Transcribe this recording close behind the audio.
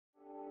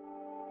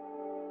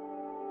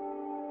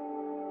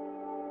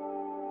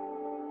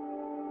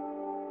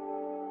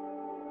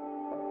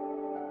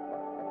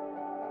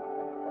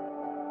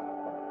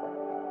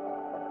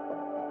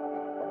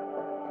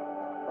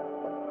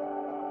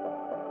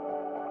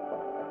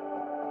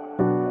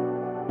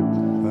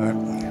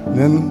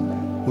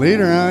Then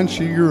later on,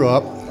 she grew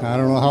up. I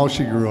don't know how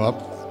she grew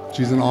up.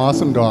 She's an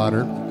awesome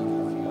daughter.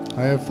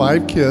 I have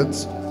 5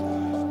 kids. 2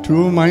 of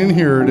them I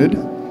inherited.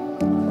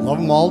 Love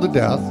them all to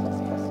death.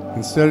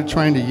 Instead of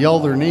trying to yell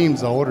their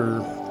names out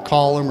or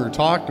call them or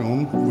talk to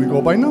them, we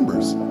go by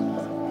numbers,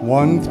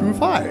 1 through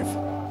 5.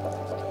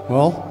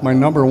 Well, my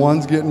number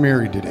 1's getting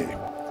married today.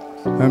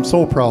 I'm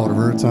so proud of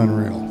her, it's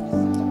unreal.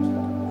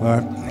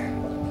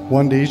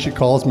 One day she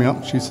calls me up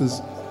and she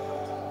says,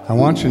 I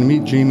want you to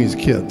meet Jamie's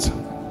kids.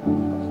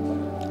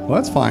 Well,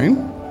 that's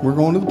fine. We're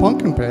going to the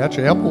pumpkin patch,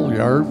 apple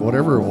yard,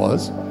 whatever it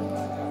was.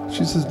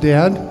 She says,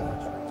 Dad,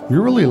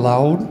 you're really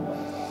loud,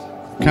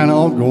 kind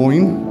of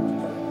outgoing.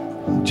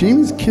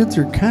 Jamie's kids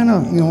are kind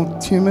of,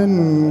 timid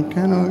and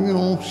kind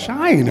of,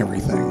 shy and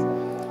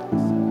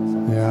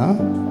everything. Yeah?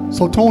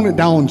 So tone it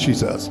down, she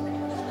says.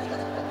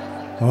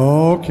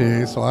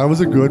 Okay, so I was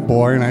a good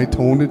boy and I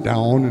toned it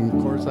down, and of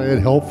course I had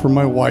help from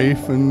my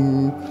wife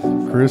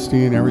and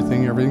Christie and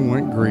everything. Everything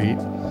went great.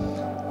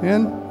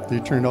 And they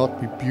turned out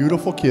to be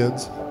beautiful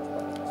kids,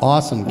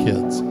 awesome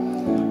kids.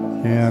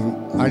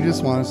 And I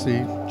just want to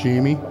say,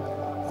 Jamie,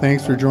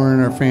 thanks for joining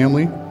our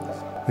family.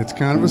 It's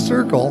kind of a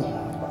circle,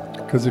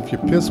 because if you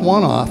piss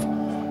one off,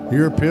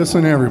 you're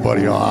pissing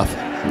everybody off.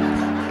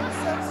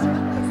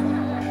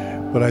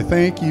 But I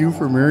thank you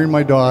for marrying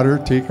my daughter,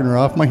 taking her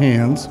off my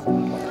hands.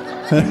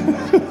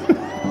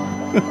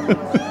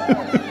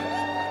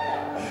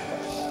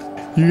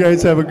 You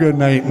guys have a good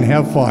night and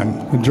have fun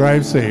and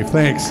drive safe.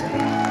 Thanks.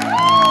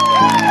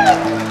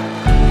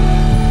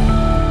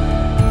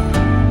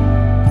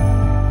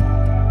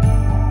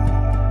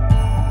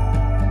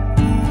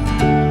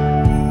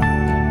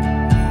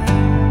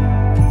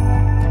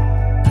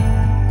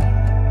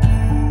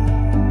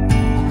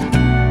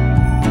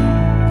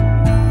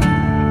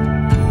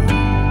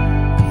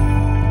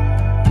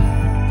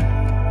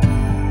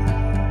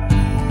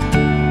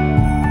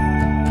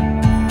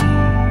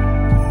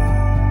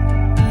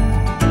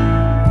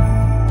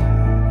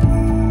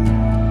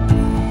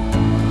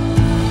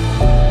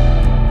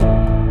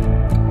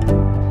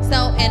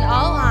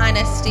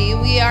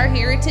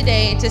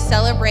 Today to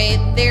celebrate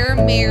their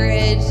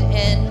marriage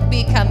and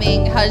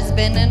becoming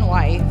husband and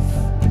wife.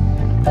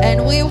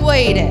 And we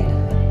waited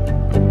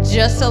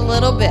just a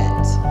little bit.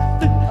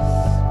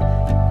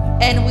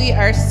 And we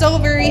are so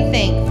very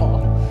thankful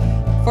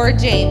for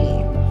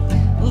Jamie.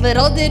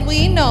 Little did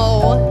we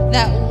know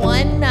that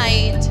one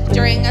night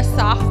during a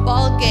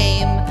softball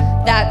game,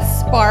 that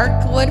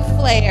spark would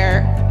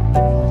flare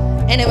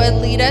and it would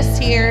lead us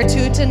here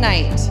to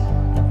tonight.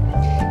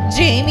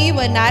 Jamie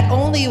would not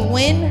only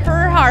win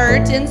her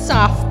heart in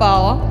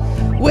softball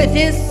with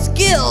his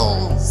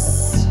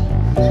skills,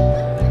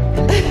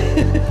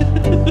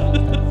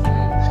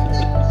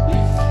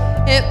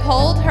 it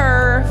pulled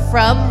her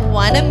from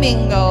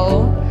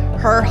Wanamingo,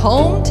 her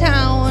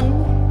hometown,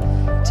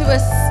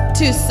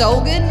 to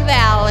Sogan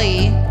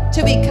Valley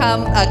to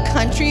become a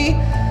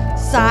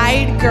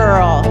countryside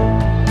girl.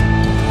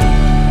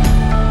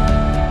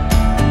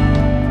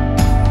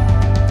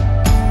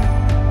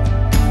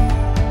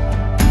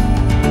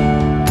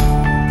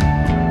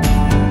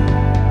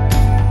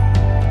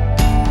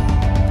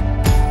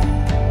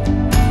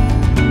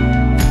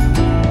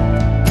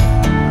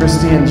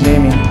 Christie and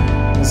Jamie,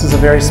 this is a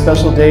very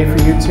special day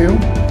for you two.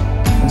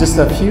 In just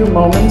a few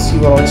moments, you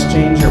will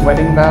exchange your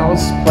wedding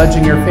vows,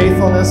 pledging your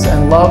faithfulness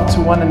and love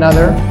to one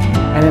another,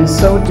 and in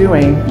so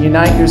doing,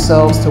 unite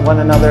yourselves to one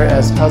another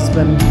as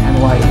husband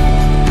and wife.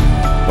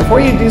 Before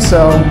you do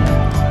so,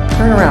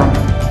 turn around.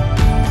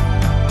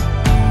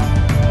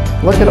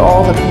 Look at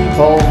all the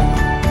people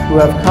who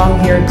have come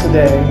here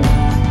today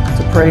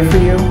to pray for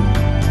you,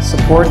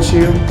 support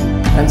you,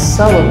 and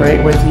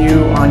celebrate with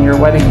you on your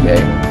wedding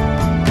day.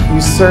 You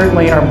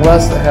certainly are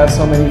blessed to have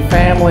so many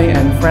family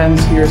and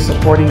friends here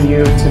supporting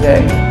you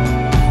today.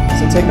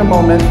 So take a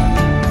moment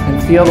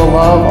and feel the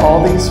love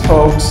all these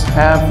folks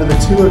have for the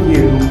two of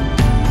you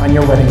on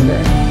your wedding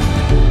day.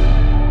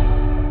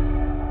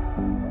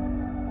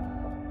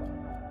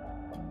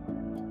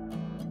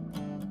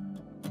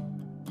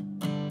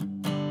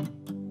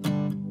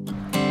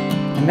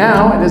 And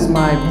now it is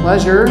my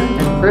pleasure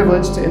and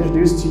privilege to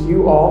introduce to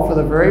you all for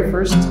the very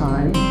first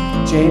time,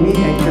 Jamie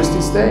and Christie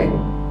Stay.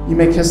 You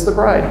may kiss the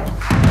bride.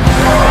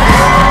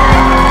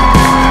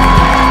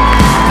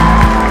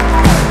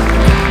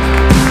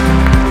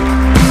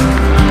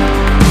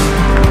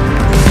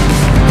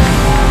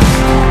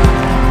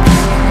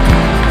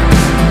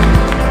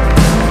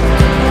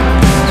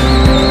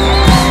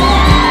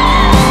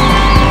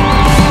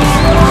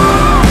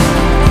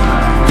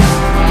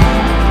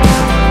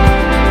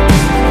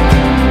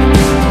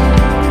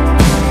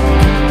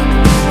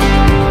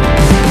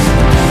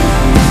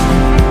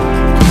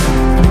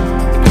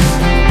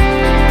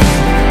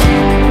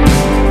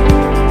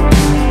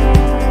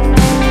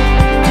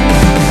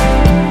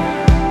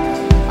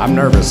 I'm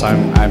nervous.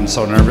 I'm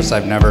so nervous.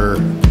 I've never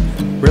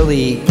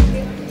really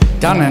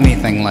done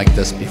anything like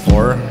this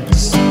before.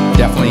 It's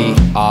definitely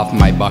off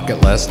my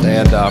bucket list.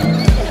 And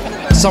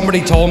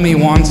somebody told me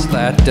once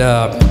that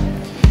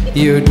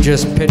you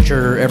just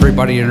picture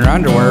everybody in their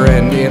underwear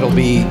and it'll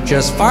be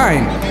just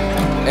fine.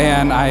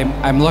 And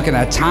I'm looking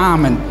at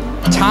Tom, and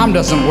Tom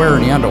doesn't wear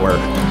any underwear.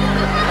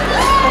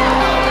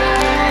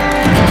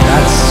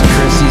 That's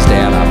Christie's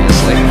dad.